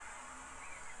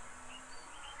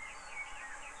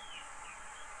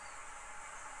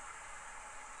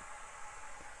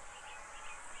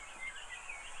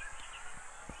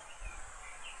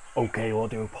OK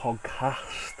Audio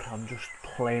podcast. I'm just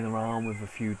playing around with a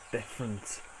few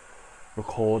different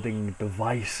recording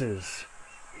devices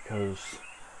because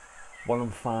what I'm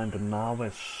finding now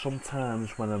is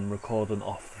sometimes when I'm recording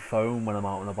off the phone, when I'm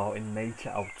out and about in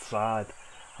nature outside,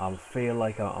 I feel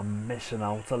like I'm missing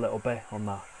out a little bit on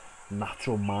that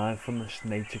natural mindfulness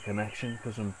nature connection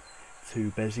because I'm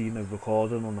too busy,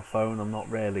 recording on the phone. I'm not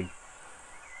really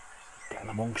getting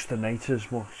amongst the nature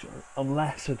as much,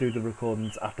 unless I do the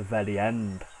recordings at the very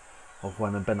end of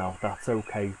when I've been out. That's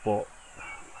okay, but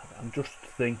I'm just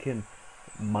thinking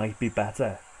it might be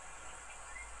better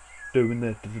doing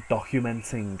the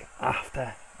documenting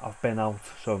after I've been out.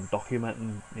 So I'm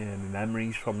documenting my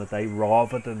memories from the day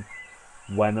rather than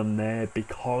when I'm there,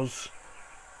 because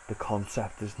the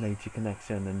concept is nature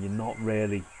connection and you're not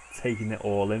really taking it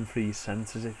all in for your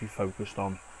senses if you're focused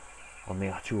on the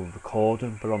actual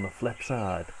recording. But on the flip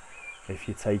side, if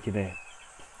you're taking it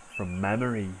from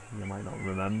memory, you might not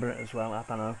remember it as well. I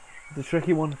don't know. It's a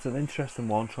tricky one. It's an interesting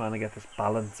one, trying to get this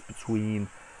balance between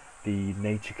the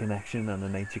nature connection and the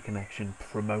nature connection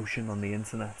promotion on the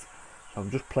internet. So I'm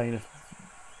just playing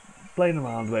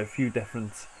around with a few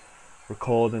different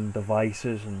recording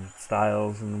devices and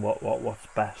styles and what's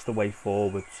best the way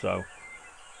forward. So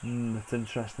it's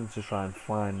interesting to try and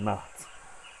find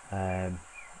that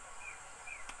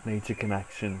nature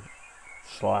connection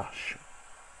slash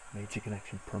nature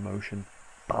connection promotion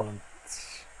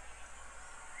balance.